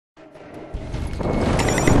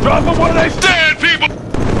Drop them where they stand, people!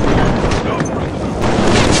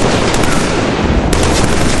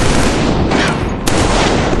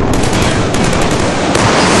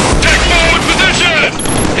 Take forward position!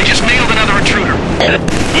 They just nailed another intruder.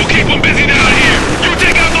 We'll keep them busy down here. You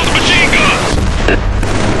take out those machine guns!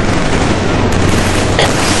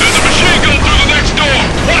 There's a machine gun through the next door!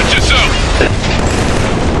 Watch yourself!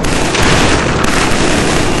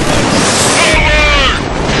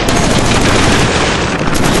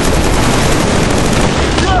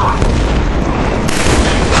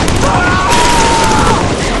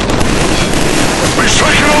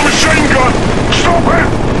 Machine gun! Stop it!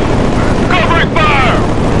 Covering fire!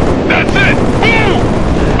 That's it! Move!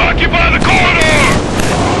 Occupy the corridor!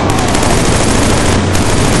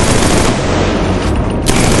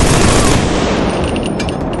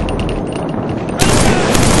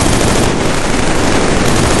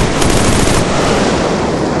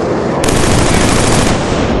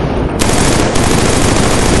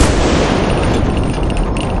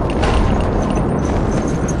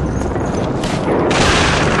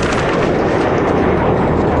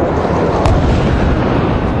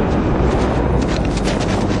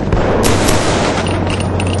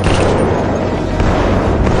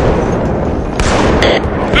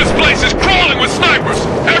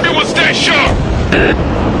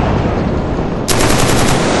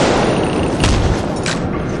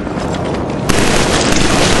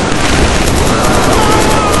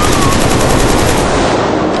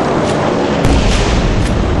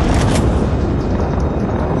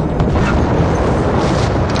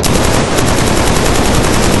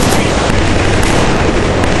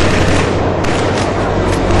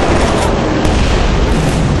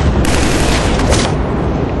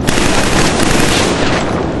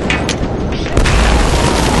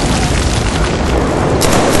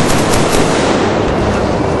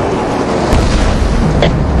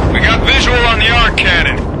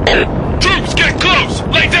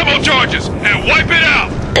 And wipe it out!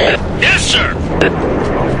 Yes, sir!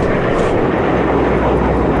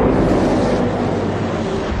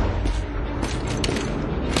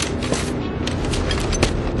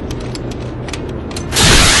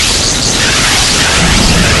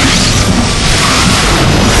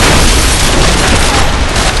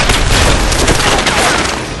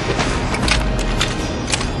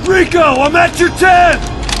 Rico, I'm at your tent!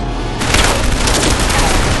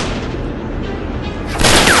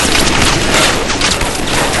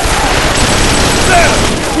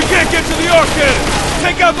 We can't get to the arc cannon!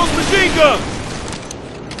 Take out those machine guns!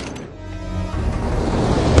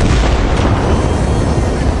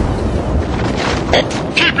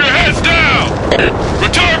 Keep your heads down!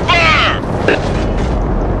 Return fire!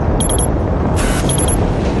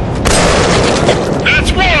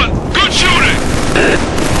 That's one! Good shooting!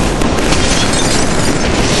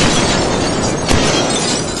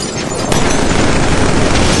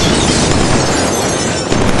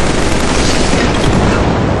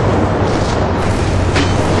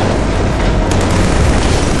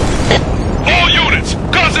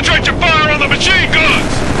 Concentrate your fire on the machine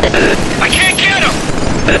guns! I can't get them!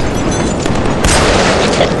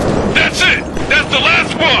 That's it! That's the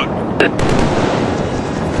last one!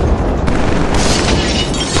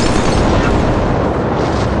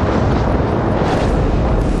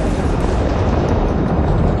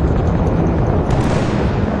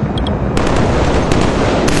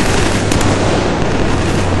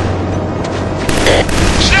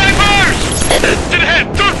 Snipers! To the head,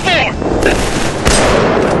 third floor!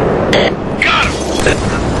 Got him!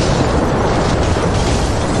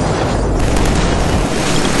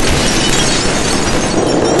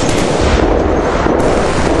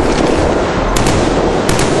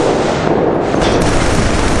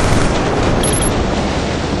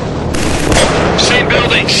 Same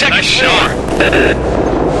building, second floor.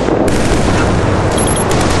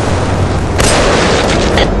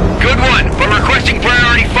 Good one, but requesting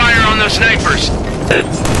priority fire on those snipers.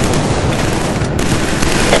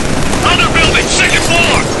 Other building, second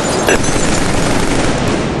floor!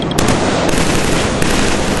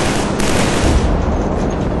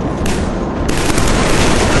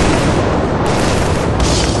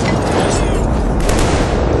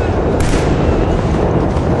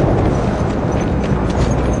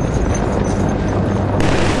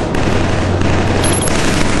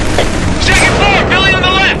 Second floor, building on the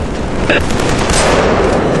left!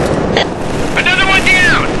 Another one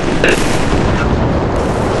down!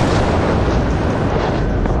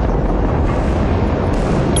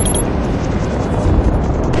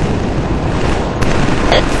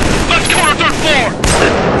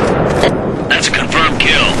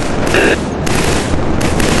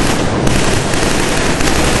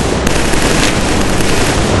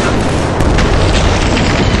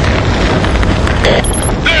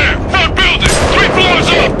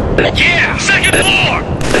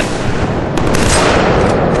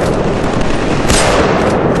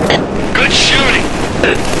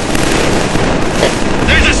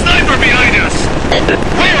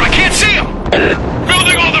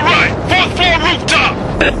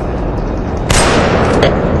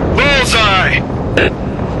 Bullseye!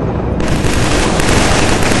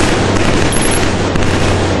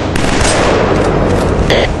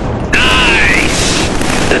 Nice!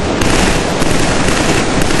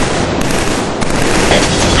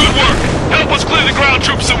 Good work! Help us clear the ground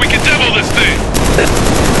troops so we can demo this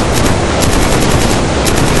thing!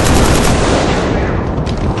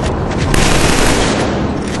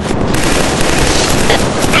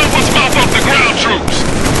 Help us mop up the ground troops!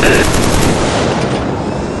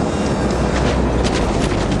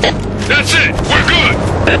 That's it! We're good!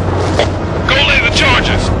 Go lay the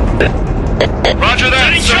charges! Roger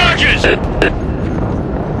that, Any sir. charges?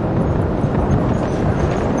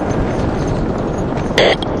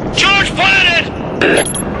 Charge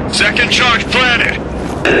planted! Second charge planted!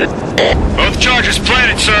 Both charges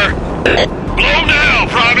planted, sir. Blow 'em to hell,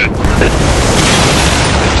 Private!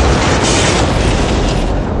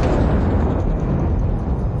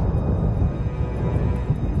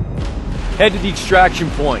 Head to the extraction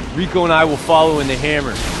point. Rico and I will follow in the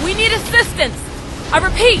Hammer. We need assistance! I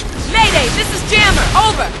repeat, Mayday, this is Jammer.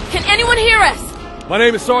 Over. Can anyone hear us? My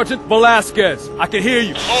name is Sergeant Velasquez. I can hear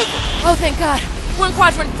you. Over! Oh, thank God. We're in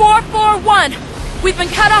quadrant 441. We've been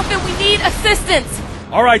cut off and we need assistance.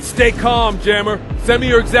 All right, stay calm, Jammer. Send me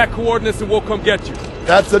your exact coordinates and we'll come get you.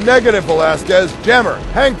 That's a negative, Velasquez. Jammer,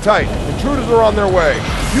 hang tight. Intruders are on their way.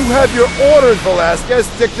 You have your orders, Velasquez.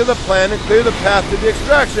 Stick to the plan and clear the path to the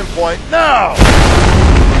extraction point now!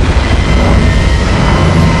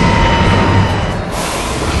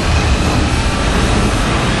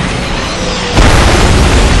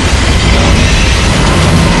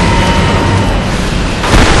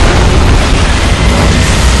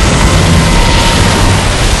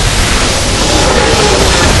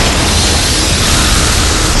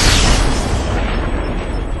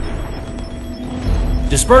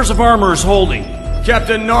 Dispersive armor is holding.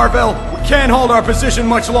 Captain Narville, we can't hold our position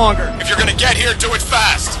much longer. If you're gonna get here, do it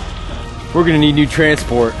fast! We're gonna need new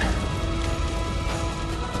transport.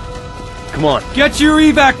 Come on. Get your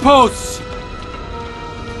evac posts!